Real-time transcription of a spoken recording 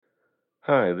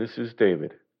Hi, this is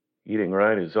David. Eating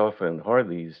right is often hard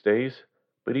these days,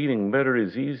 but eating better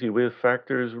is easy with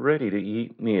Factor's ready to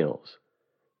eat meals.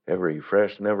 Every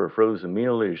fresh, never frozen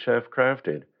meal is chef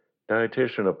crafted,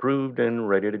 dietitian approved, and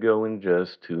ready to go in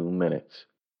just 2 minutes.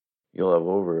 You'll have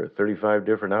over 35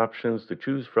 different options to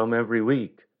choose from every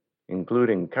week,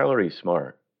 including Calorie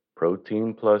Smart,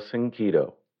 Protein Plus, and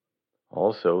Keto.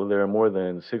 Also, there are more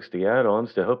than 60 add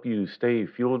ons to help you stay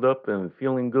fueled up and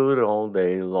feeling good all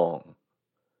day long.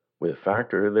 With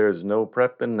Factor, there's no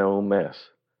prep and no mess.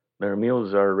 Their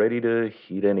meals are ready to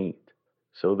heat and eat,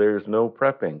 so there's no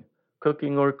prepping,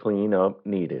 cooking, or clean up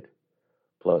needed.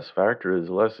 Plus, Factor is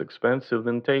less expensive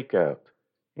than takeout,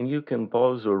 and you can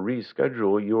pause or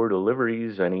reschedule your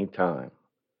deliveries anytime.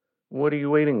 What are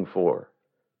you waiting for?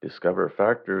 Discover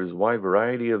Factor's wide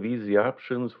variety of easy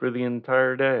options for the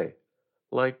entire day,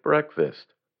 like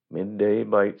breakfast, midday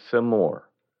bites, and more.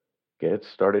 Get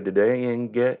started today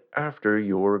and get after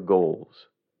your goals.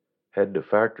 Head to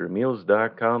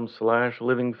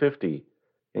factormeals.com/living50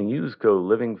 and use code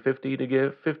living50 to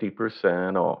get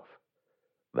 50% off.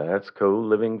 That's code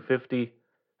living50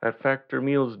 at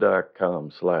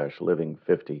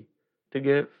factormeals.com/living50 to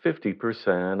get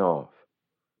 50% off.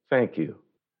 Thank you.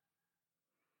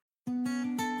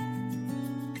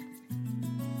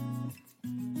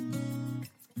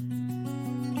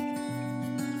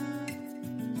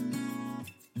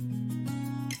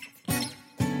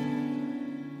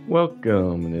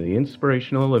 Welcome to the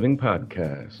Inspirational Living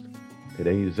Podcast.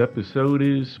 Today's episode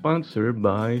is sponsored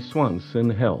by Swanson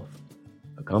Health,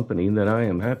 a company that I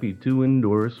am happy to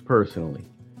endorse personally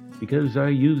because I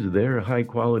use their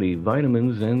high-quality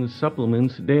vitamins and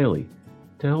supplements daily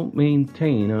to help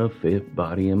maintain a fit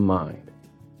body and mind.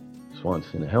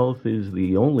 Swanson Health is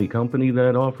the only company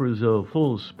that offers a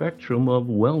full spectrum of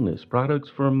wellness products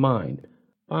for mind,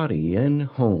 body, and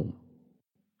home.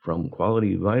 From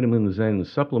quality vitamins and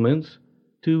supplements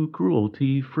to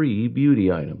cruelty-free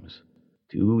beauty items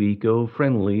to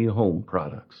eco-friendly home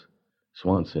products,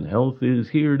 Swanson Health is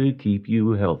here to keep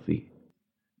you healthy.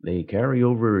 They carry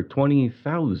over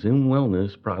 20,000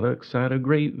 wellness products at a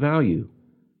great value.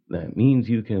 That means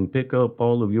you can pick up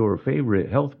all of your favorite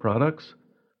health products,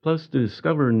 plus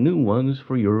discover new ones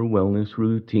for your wellness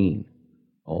routine,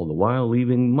 all the while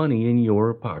leaving money in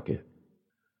your pocket.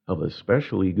 Of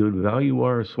especially good value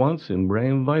are Swanson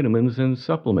brand vitamins and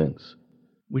supplements,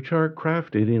 which are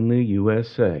crafted in the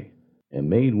USA and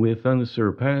made with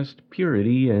unsurpassed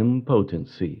purity and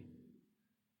potency.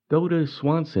 Go to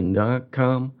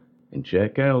swanson.com and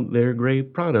check out their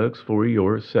great products for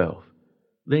yourself.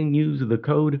 Then use the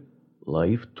code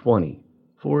LIFE20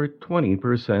 for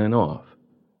 20% off.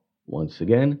 Once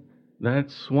again,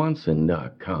 that's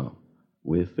swanson.com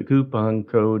with the coupon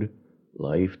code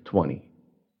LIFE20.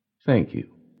 Thank you.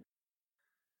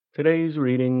 Today's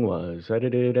reading was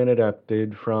edited and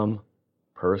adapted from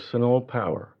Personal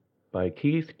Power by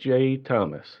Keith J.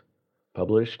 Thomas,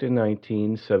 published in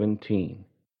 1917.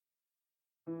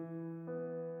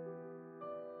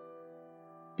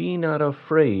 Be not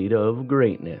afraid of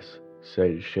greatness,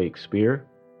 said Shakespeare.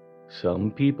 Some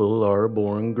people are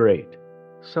born great,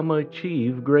 some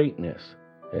achieve greatness,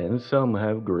 and some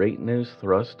have greatness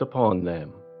thrust upon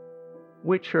them.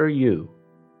 Which are you?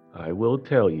 I will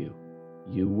tell you,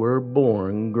 you were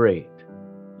born great.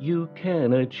 You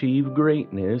can achieve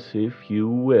greatness if you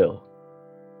will.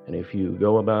 And if you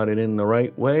go about it in the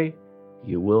right way,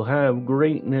 you will have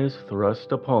greatness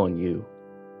thrust upon you.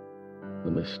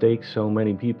 The mistake so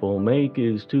many people make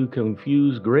is to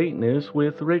confuse greatness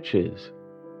with riches.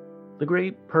 The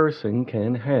great person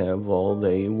can have all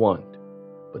they want,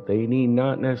 but they need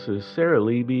not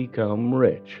necessarily become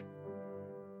rich.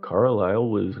 Carlyle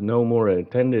was no more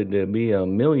intended to be a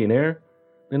millionaire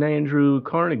than Andrew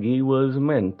Carnegie was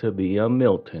meant to be a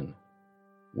Milton.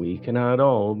 We cannot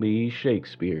all be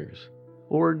Shakespeares,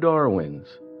 or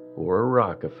Darwins, or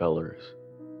Rockefellers,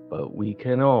 but we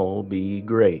can all be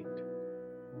great.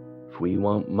 If we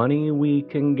want money, we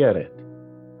can get it.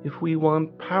 If we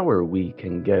want power, we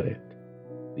can get it.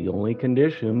 The only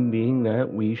condition being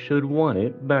that we should want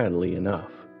it badly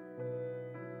enough.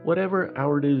 Whatever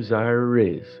our desire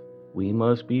is, we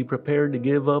must be prepared to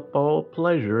give up all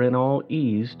pleasure and all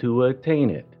ease to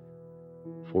attain it.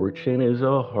 Fortune is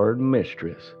a hard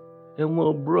mistress, and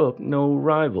will brook no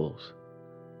rivals,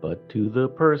 but to the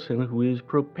person who is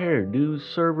prepared to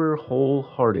serve her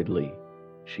wholeheartedly,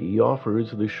 she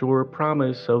offers the sure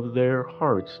promise of their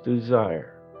heart's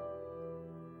desire.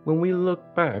 When we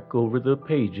look back over the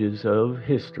pages of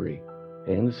history,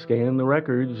 and scan the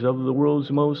records of the world's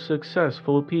most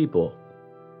successful people,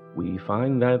 we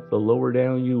find that the lower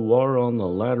down you are on the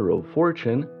ladder of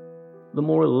fortune, the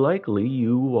more likely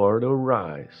you are to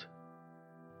rise.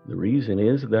 The reason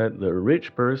is that the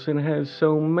rich person has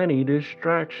so many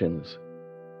distractions,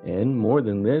 and more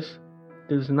than this,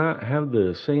 does not have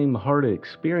the same hard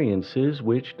experiences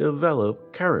which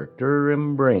develop character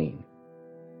and brain.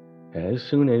 As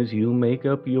soon as you make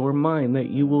up your mind that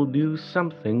you will do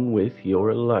something with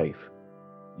your life,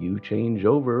 you change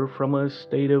over from a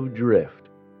state of drift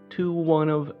to one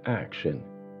of action.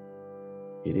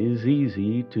 It is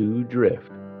easy to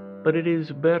drift, but it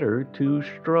is better to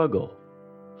struggle,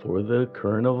 for the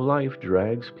current of life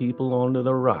drags people onto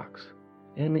the rocks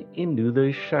and into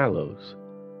the shallows,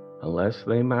 unless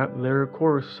they map their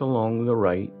course along the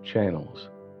right channels,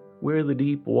 where the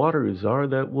deep waters are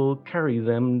that will carry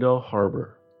them to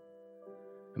harbor.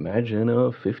 Imagine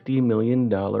a $50 million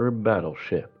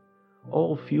battleship,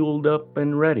 all fueled up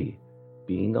and ready,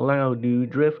 being allowed to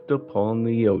drift upon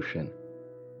the ocean.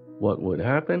 What would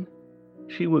happen?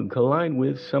 She would collide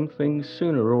with something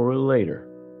sooner or later,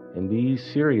 and be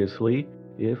seriously,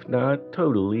 if not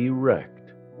totally,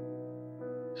 wrecked.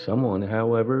 Someone,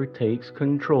 however, takes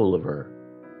control of her.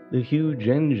 The huge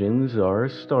engines are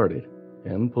started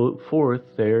and put forth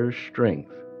their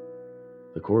strength.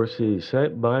 The course is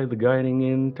set by the guiding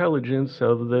intelligence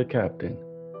of the captain,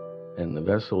 and the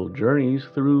vessel journeys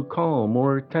through calm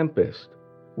or tempest,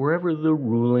 wherever the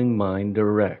ruling mind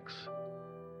directs.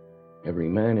 Every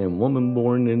man and woman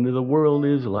born into the world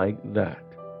is like that.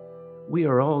 We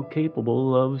are all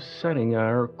capable of setting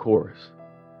our course.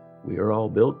 We are all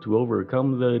built to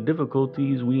overcome the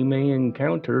difficulties we may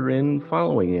encounter in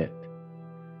following it,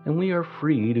 and we are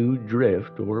free to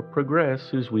drift or progress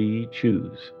as we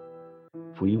choose.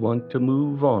 If we want to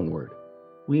move onward,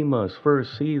 we must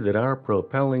first see that our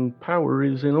propelling power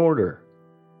is in order.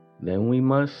 Then we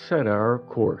must set our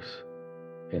course.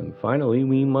 And finally,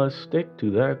 we must stick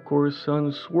to that course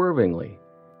unswervingly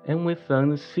and with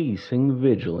unceasing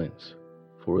vigilance.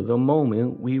 For the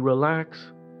moment we relax,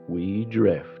 we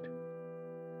drift.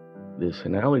 This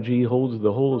analogy holds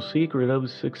the whole secret of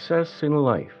success in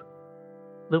life.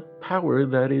 The power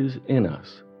that is in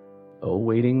us,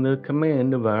 awaiting the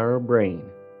command of our brain,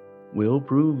 will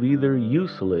prove either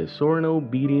useless or an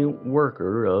obedient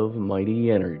worker of mighty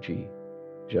energy,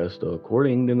 just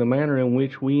according to the manner in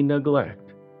which we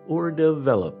neglect or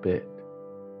develop it.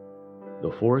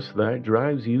 The force that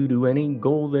drives you to any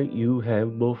goal that you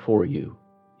have before you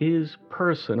is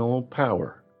personal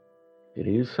power. It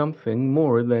is something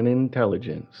more than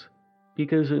intelligence,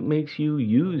 because it makes you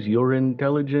use your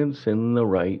intelligence in the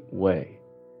right way.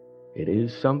 It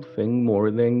is something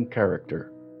more than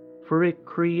character, for it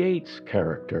creates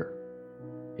character.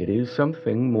 It is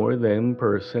something more than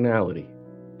personality,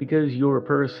 because your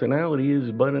personality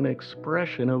is but an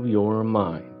expression of your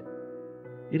mind.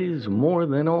 It is more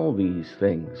than all these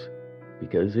things,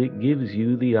 because it gives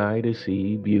you the eye to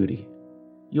see beauty,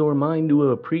 your mind to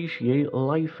appreciate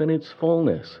life in its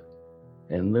fullness,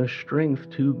 and the strength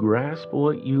to grasp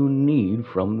what you need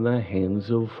from the hands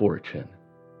of fortune.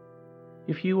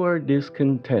 If you are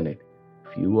discontented,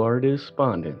 if you are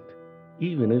despondent,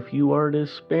 even if you are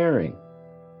despairing,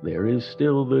 there is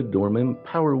still the dormant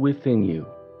power within you,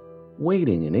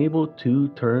 waiting and able to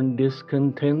turn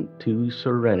discontent to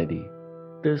serenity,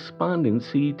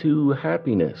 despondency to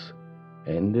happiness,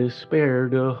 and despair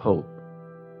to hope.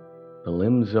 The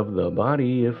limbs of the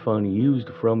body, if unused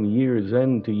from year's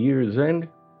end to year's end,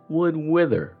 would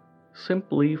wither,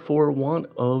 simply for want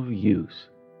of use.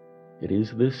 It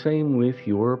is the same with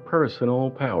your personal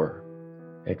power,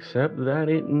 except that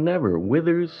it never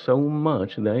withers so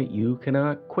much that you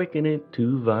cannot quicken it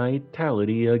to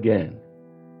vitality again.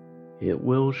 It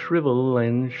will shrivel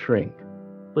and shrink,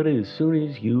 but as soon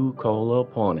as you call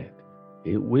upon it,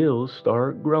 it will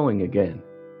start growing again,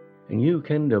 and you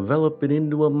can develop it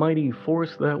into a mighty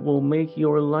force that will make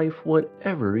your life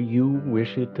whatever you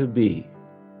wish it to be.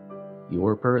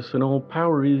 Your personal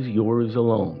power is yours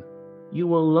alone.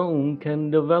 You alone can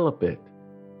develop it.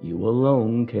 You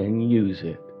alone can use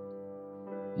it.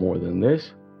 More than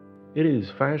this, it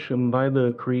is fashioned by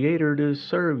the Creator to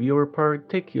serve your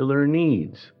particular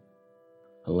needs.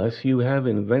 Unless you have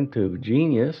inventive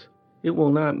genius, it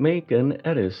will not make an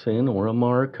Edison or a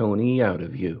Marconi out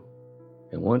of you.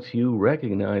 And once you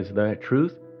recognize that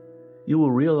truth, you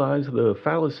will realize the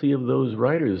fallacy of those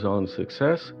writers on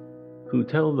success who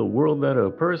tell the world that a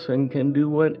person can do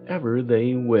whatever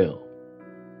they will.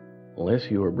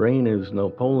 Unless your brain is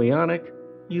Napoleonic,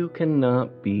 you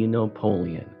cannot be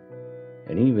Napoleon.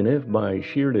 And even if by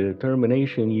sheer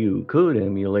determination you could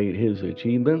emulate his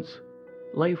achievements,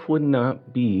 life would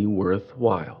not be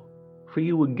worthwhile, for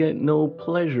you would get no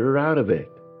pleasure out of it.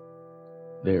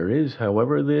 There is,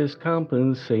 however, this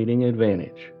compensating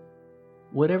advantage.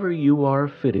 Whatever you are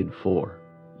fitted for,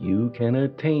 you can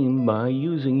attain by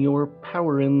using your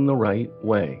power in the right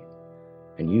way,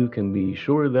 and you can be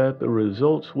sure that the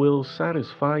results will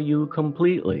satisfy you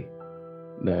completely.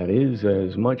 That is,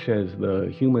 as much as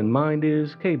the human mind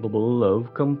is capable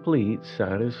of complete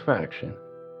satisfaction.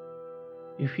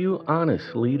 If you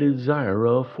honestly desire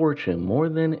a fortune more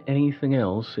than anything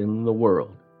else in the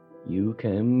world, you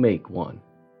can make one.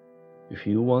 If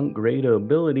you want great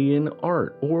ability in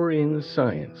art or in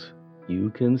science, you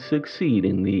can succeed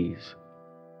in these.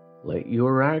 Let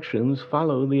your actions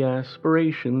follow the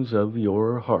aspirations of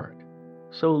your heart,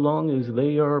 so long as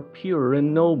they are pure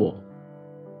and noble.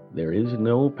 There is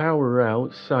no power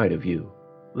outside of you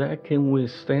that can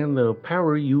withstand the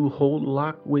power you hold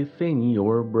locked within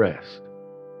your breast.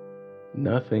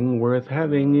 Nothing worth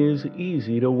having is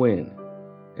easy to win,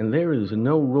 and there is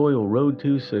no royal road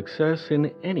to success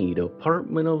in any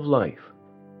department of life.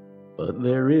 But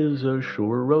there is a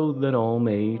sure road that all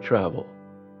may travel,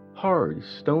 hard,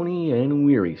 stony, and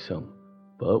wearisome,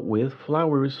 but with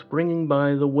flowers springing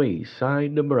by the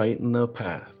wayside to brighten the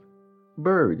path,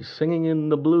 birds singing in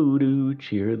the blue to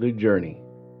cheer the journey,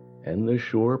 and the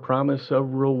sure promise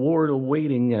of reward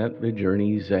awaiting at the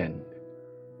journey's end.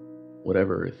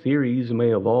 Whatever theories may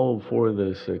evolve for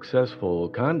the successful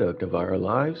conduct of our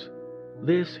lives,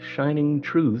 this shining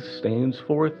truth stands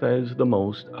forth as the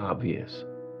most obvious.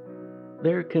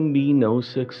 There can be no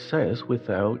success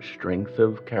without strength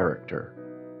of character.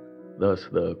 Thus,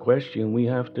 the question we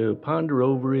have to ponder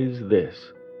over is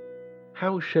this: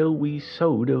 how shall we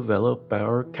so develop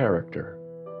our character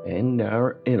and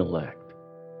our intellect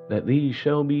that these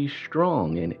shall be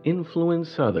strong and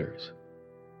influence others?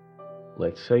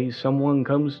 Let's say someone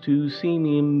comes to see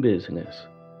me in business.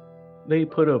 They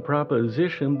put a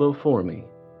proposition before me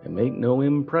and make no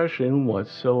impression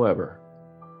whatsoever.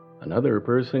 Another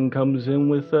person comes in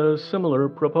with a similar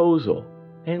proposal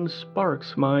and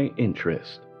sparks my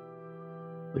interest.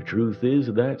 The truth is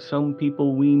that some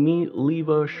people we meet leave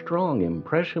a strong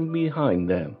impression behind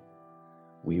them.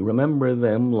 We remember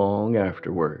them long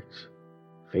afterwards.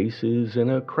 Faces in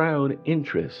a crowd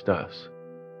interest us.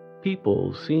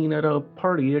 People seen at a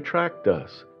party attract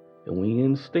us, and we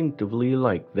instinctively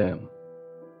like them.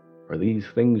 Are these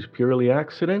things purely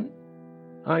accident?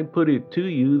 I put it to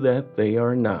you that they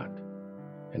are not.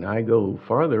 And I go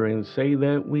farther and say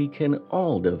that we can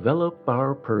all develop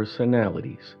our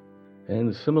personalities,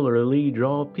 and similarly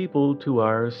draw people to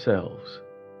ourselves.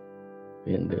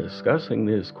 In discussing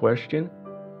this question,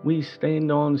 we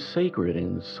stand on sacred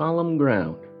and solemn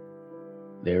ground.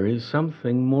 There is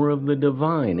something more of the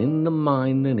divine in the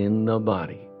mind than in the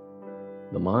body.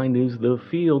 The mind is the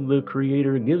field the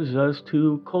Creator gives us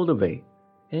to cultivate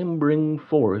and bring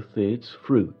forth its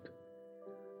fruit.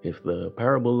 If the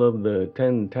parable of the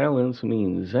 10 talents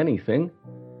means anything,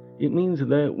 it means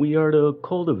that we are to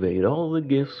cultivate all the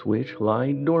gifts which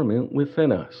lie dormant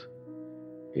within us.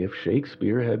 If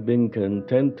Shakespeare had been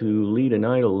content to lead an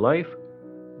idle life,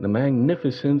 the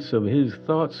magnificence of his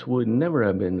thoughts would never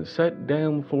have been set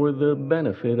down for the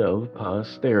benefit of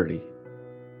posterity.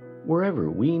 Wherever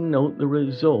we note the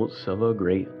results of a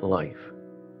great life,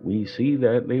 we see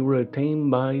that they were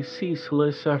attained by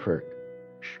ceaseless effort,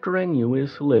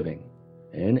 strenuous living,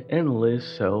 and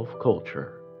endless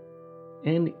self-culture.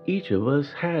 And each of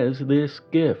us has this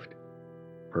gift.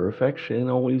 Perfection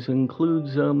always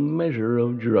includes a measure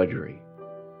of drudgery,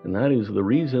 and that is the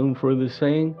reason for the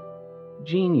saying,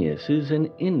 genius is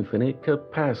an infinite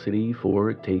capacity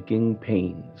for taking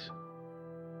pains.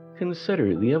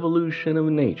 Consider the evolution of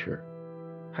nature,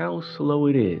 how slow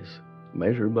it is,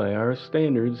 measured by our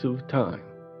standards of time.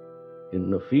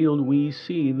 In the field we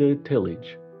see the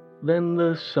tillage, then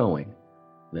the sowing,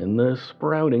 then the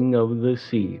sprouting of the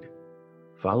seed,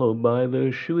 followed by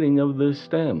the shooting of the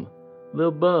stem,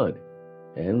 the bud,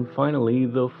 and finally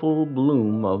the full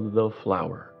bloom of the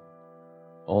flower.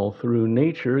 All through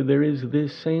nature there is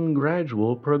this same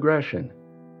gradual progression.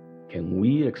 Can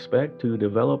we expect to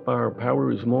develop our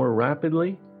powers more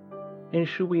rapidly? And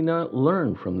should we not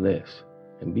learn from this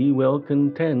and be well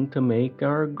content to make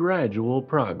our gradual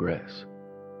progress?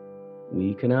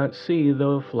 We cannot see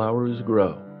the flowers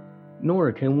grow,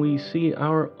 nor can we see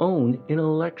our own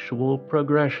intellectual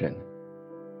progression.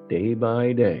 Day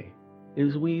by day,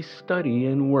 as we study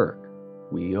and work,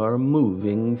 we are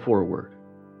moving forward.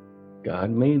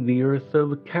 God made the earth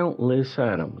of countless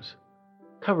atoms,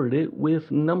 covered it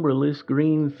with numberless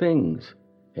green things,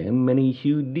 and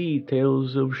many-hued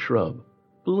details of shrub,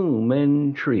 bloom,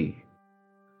 and tree.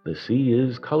 The sea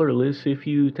is colorless if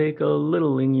you take a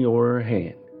little in your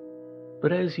hand.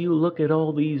 But as you look at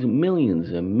all these millions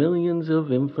and millions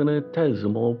of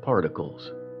infinitesimal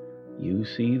particles, you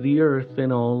see the earth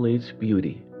in all its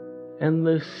beauty, and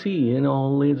the sea in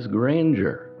all its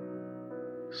grandeur.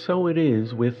 So it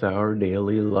is with our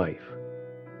daily life.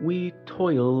 We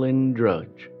toil and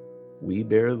drudge. We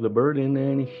bear the burden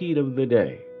and heat of the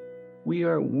day. We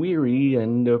are weary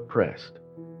and oppressed.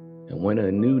 And when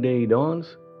a new day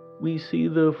dawns, we see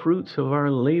the fruits of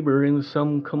our labor in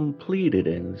some completed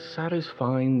and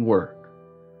satisfying work.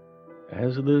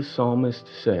 As the psalmist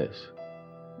says,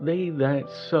 "They that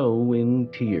sow in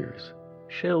tears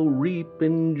shall reap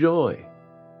in joy.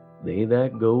 They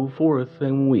that go forth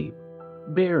and weep,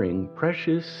 bearing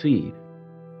precious seed,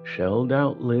 shall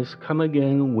doubtless come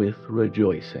again with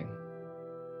rejoicing."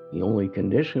 The only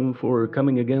condition for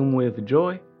coming again with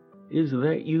joy is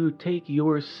that you take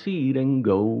your seed and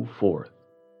go forth.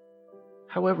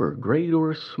 However great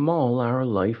or small our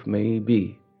life may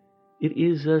be, it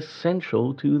is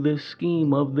essential to the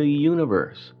scheme of the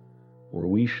universe, or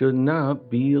we should not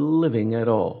be living at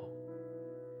all.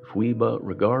 If we but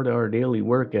regard our daily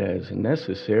work as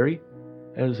necessary,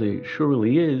 as it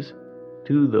surely is,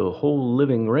 to the whole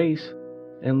living race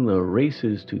and the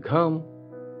races to come,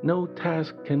 no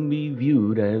task can be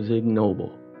viewed as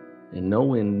ignoble, and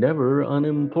no endeavor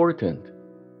unimportant.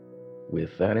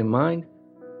 With that in mind,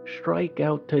 strike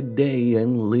out today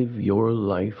and live your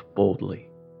life boldly,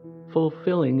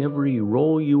 fulfilling every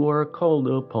role you are called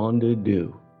upon to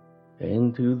do,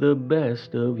 and to the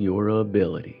best of your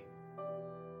ability.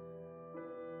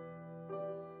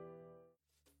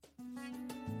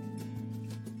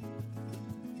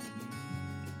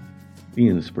 The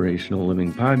Inspirational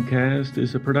Living Podcast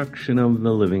is a production of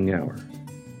The Living Hour.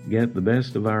 Get the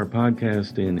best of our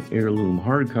podcast in heirloom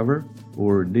hardcover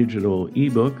or digital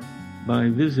ebook by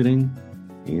visiting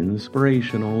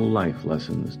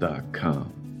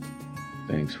inspirationallifelessons.com.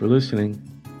 Thanks for listening.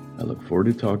 I look forward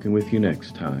to talking with you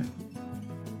next time.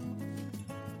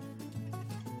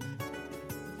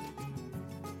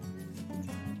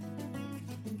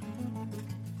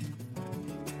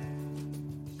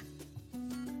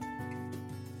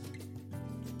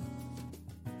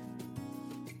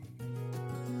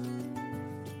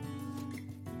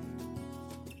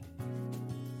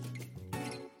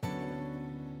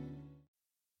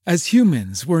 As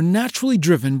humans, we're naturally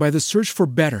driven by the search for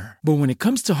better. But when it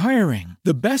comes to hiring,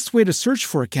 the best way to search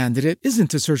for a candidate isn't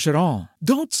to search at all.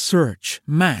 Don't search,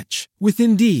 match with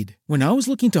Indeed. When I was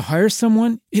looking to hire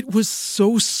someone, it was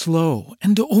so slow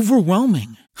and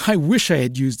overwhelming. I wish I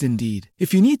had used Indeed.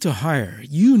 If you need to hire,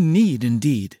 you need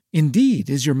Indeed. Indeed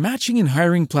is your matching and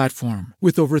hiring platform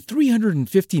with over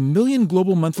 350 million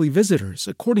global monthly visitors,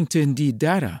 according to Indeed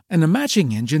data, and a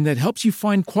matching engine that helps you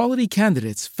find quality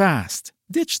candidates fast.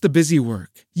 Ditch the busy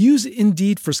work. Use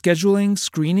Indeed for scheduling,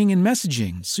 screening, and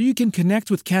messaging so you can connect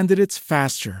with candidates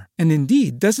faster. And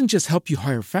Indeed doesn't just help you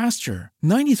hire faster.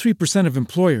 93% of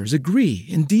employers agree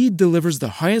Indeed delivers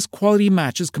the highest quality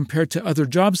matches compared to other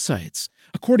job sites,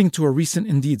 according to a recent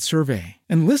Indeed survey.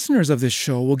 And listeners of this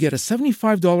show will get a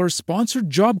 $75 sponsored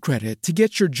job credit to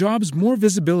get your jobs more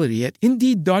visibility at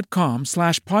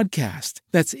Indeed.com/podcast.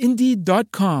 That's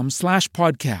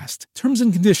Indeed.com/podcast. Terms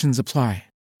and conditions apply.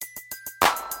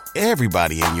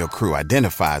 Everybody in your crew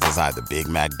identifies as either Big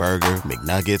Mac Burger,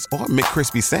 McNuggets, or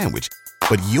McCrispy Sandwich.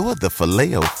 But you're the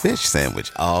Filet-O-Fish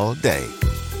Sandwich all day.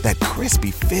 That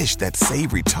crispy fish, that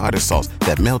savory tartar sauce,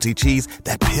 that melty cheese,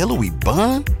 that pillowy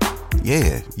bun.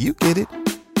 Yeah, you get it.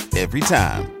 Every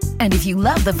time. And if you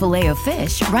love the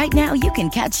Filet-O-Fish, right now you can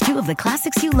catch two of the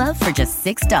classics you love for just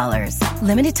 $6.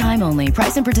 Limited time only.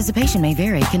 Price and participation may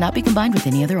vary. Cannot be combined with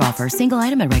any other offer. Single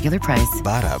item at regular price.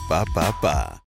 Ba-da-ba-ba-ba.